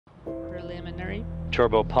Preliminary.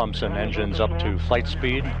 Turbo pumps and engines up to flight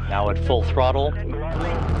speed, now at full throttle.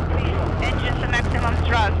 Engines to maximum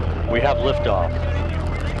thrust. We have liftoff.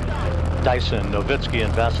 Dyson, Novitsky,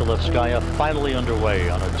 and Vasilevskaya finally underway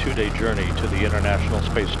on a 2-day journey to the International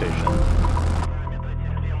Space Station.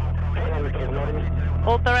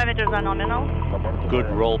 All parameters are nominal. Good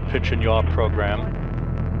roll, pitch, and yaw program.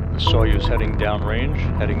 The Soyuz heading downrange,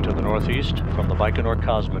 heading to the northeast from the Baikонur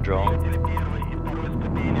Cosmodrome.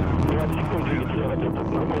 20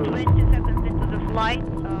 seconds into the flight.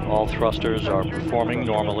 All thrusters are performing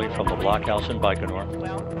normally from the blockhouse in Baikонur.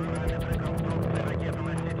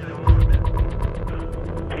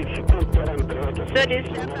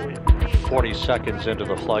 30 seconds. 40 seconds into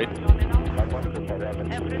the flight.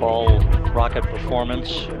 All rocket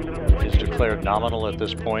performance is declared nominal at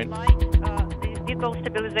this point. The vehicle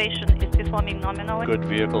stabilization is performing nominally. Good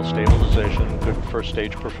vehicle stabilization, good first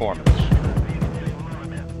stage performance.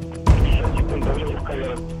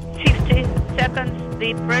 50 seconds.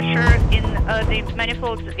 The pressure in the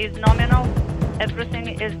manifolds is nominal.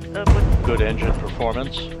 Everything is good. Good engine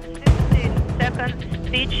performance. 60 seconds.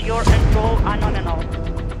 Pitch, yaw, and roll are nominal.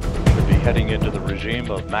 Should be heading into the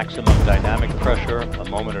regime of maximum dynamic pressure a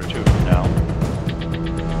moment or two from now.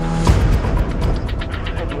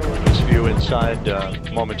 This view inside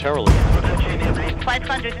momentarily.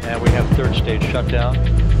 500. And we have third stage shutdown,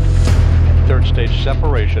 third stage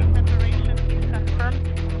separation.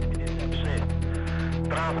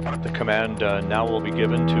 The command now will be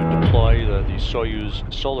given to deploy the Soyuz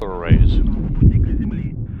solar arrays.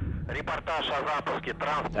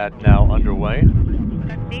 That now underway.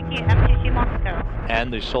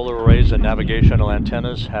 And the solar arrays and navigational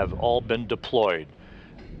antennas have all been deployed.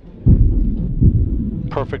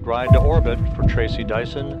 Perfect ride to orbit for Tracy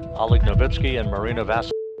Dyson, Oleg Novitsky, and Marina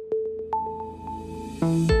Vasilevskaya.